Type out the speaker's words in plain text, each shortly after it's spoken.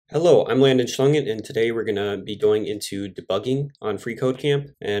Hello, I'm Landon Schlungen, and today we're going to be going into debugging on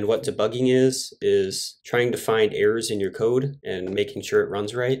FreeCodeCamp. And what debugging is trying to find errors in your code and making sure it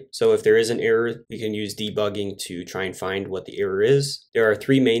runs right. So if there is an error, we can use debugging to try and find what the error is. There are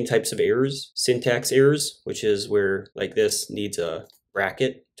three main types of errors. Syntax errors, which is where like this needs a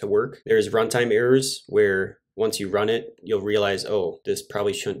bracket to work. There's runtime errors where once you run it, you'll realize, oh, this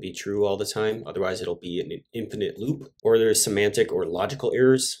probably shouldn't be true all the time. Otherwise, it'll be an infinite loop. Or there's semantic or logical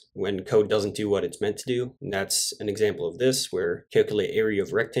errors when code doesn't do what it's meant to do. And that's an example of this, where calculate area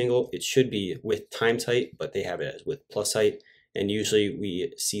of rectangle. It should be width times height, but they have it as width plus height. And usually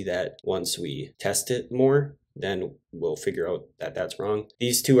we see that once we test it more, then we'll figure out that that's wrong.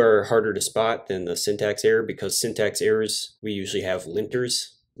 These two are harder to spot than the syntax error because syntax errors, we usually have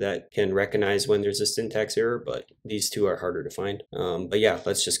linters that can recognize when there's a syntax error, but these two are harder to find. But yeah,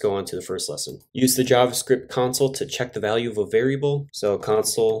 let's just go on to the first lesson. Use the JavaScript console to check the value of a variable. So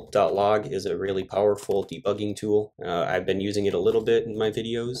console.log is a really powerful debugging tool. I've been using it a little bit in my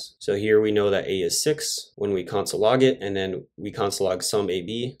videos. So here we know that a is 6 when we console log it, and then we console log sum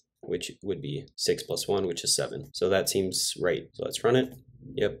ab, which would be 6 plus 1, which is 7. So that seems right. So let's run it.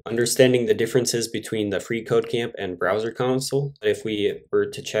 Yep. Understanding the differences between the FreeCodeCamp and browser console. If we were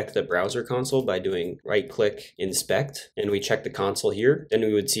to check the browser console by doing right-click inspect, and we check the console here, then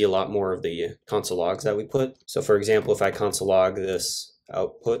we would see a lot more of the console logs that we put. So for example, if I console log this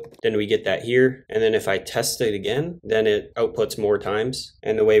output, then we get that here. And then if I test it again, then it outputs more times.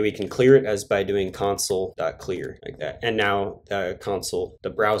 And the way we can clear it is by doing console.clear like that. And now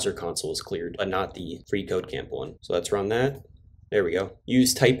the browser console is cleared, but not the FreeCodeCamp one. So let's run that. There we go.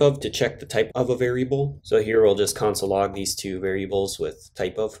 Use type of to check the type of a variable. So here we'll just console log these two variables with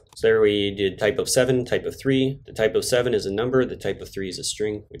type of. So there we did type of 7, type of 3. The type of 7 is a number, the type of 3 is a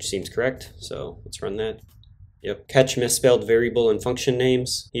string, which seems correct. So let's run that. Yep. Catch misspelled variable and function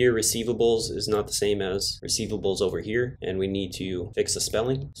names. Here receivables is not the same as receivables over here, and we need to fix the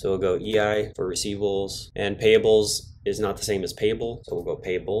spelling. So we'll go EI for receivables, and payables is not the same as payable, so we'll go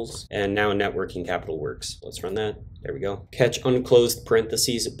payables. And now networking capital works. Let's run that. There we go. Catch unclosed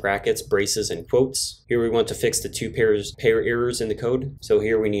parentheses, brackets, braces, and quotes. Here we want to fix the two pair errors in the code. So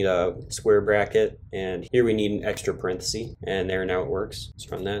here we need a square bracket, and here we need an extra parenthesis, and there now it works.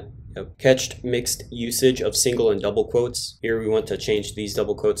 Let's run that. Yep. Catched mixed usage of single and double quotes. Here we want to change these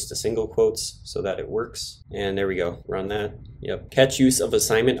double quotes to single quotes so that it works. And there we go. Run that. Yep. Catch use of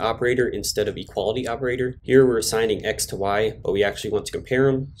assignment operator instead of equality operator. Here we're assigning x to y, but we actually want to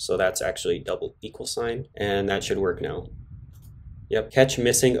compare them. So that's actually double equal sign, and that should work now. Yep. Catch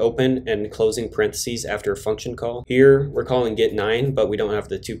missing open and closing parentheses after a function call. Here we're calling get9, but we don't have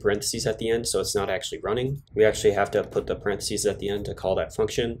the two parentheses at the end, so it's not actually running. We actually have to put the parentheses at the end to call that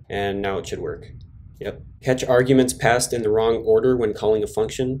function, and now it should work. Yep. Catch arguments passed in the wrong order when calling a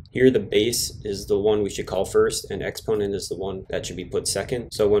function. Here the base is the one we should call first, and exponent is the one that should be put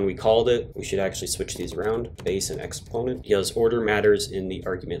second. So when we called it, we should actually switch these around, base and exponent, because order matters in the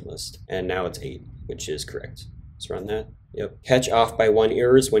argument list. And now it's 8, which is correct. Let's run that. Yep. Catch off by 1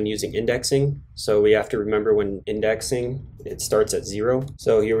 errors when using indexing. So we have to remember when indexing, it starts at 0.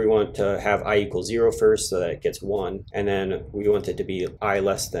 So here we want to have I equals 0 first so that it gets 1. And then we want it to be I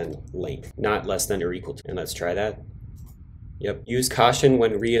less than length, not less than or equal to. And let's try that. Yep. Use caution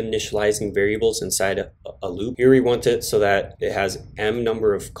when reinitializing variables inside a loop. Here we want it so that it has m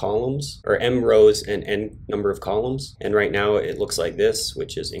number of columns, or m rows and n number of columns. And right now it looks like this,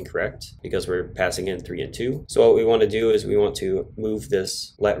 which is incorrect because we're passing in 3 and 2. So what we want to do is we want to move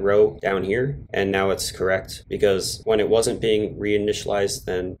this let row down here, and now it's correct because when it wasn't being reinitialized,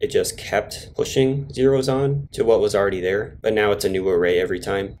 then it just kept pushing zeros on to what was already there. But now it's a new array every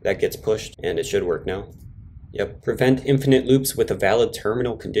time that gets pushed, and it should work now. Yep. Prevent infinite loops with a valid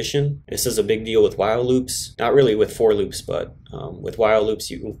terminal condition. This is a big deal with while loops. Not really with for loops, but with while loops,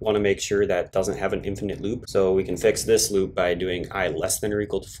 you want to make sure that it doesn't have an infinite loop. So we can fix this loop by doing I less than or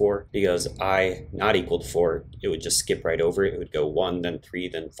equal to 4, because I not equal to 4, it would just skip right over it. It would go 1, then 3,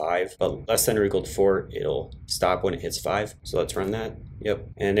 then 5. But less than or equal to 4, it'll stop when it hits 5. So let's run that. Yep.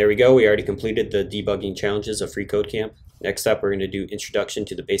 And there we go. We already completed the debugging challenges of FreeCodeCamp. Next up, we're going to do Introduction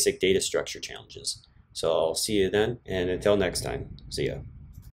to the Basic Data Structure challenges. So I'll see you then, and until next time, see ya.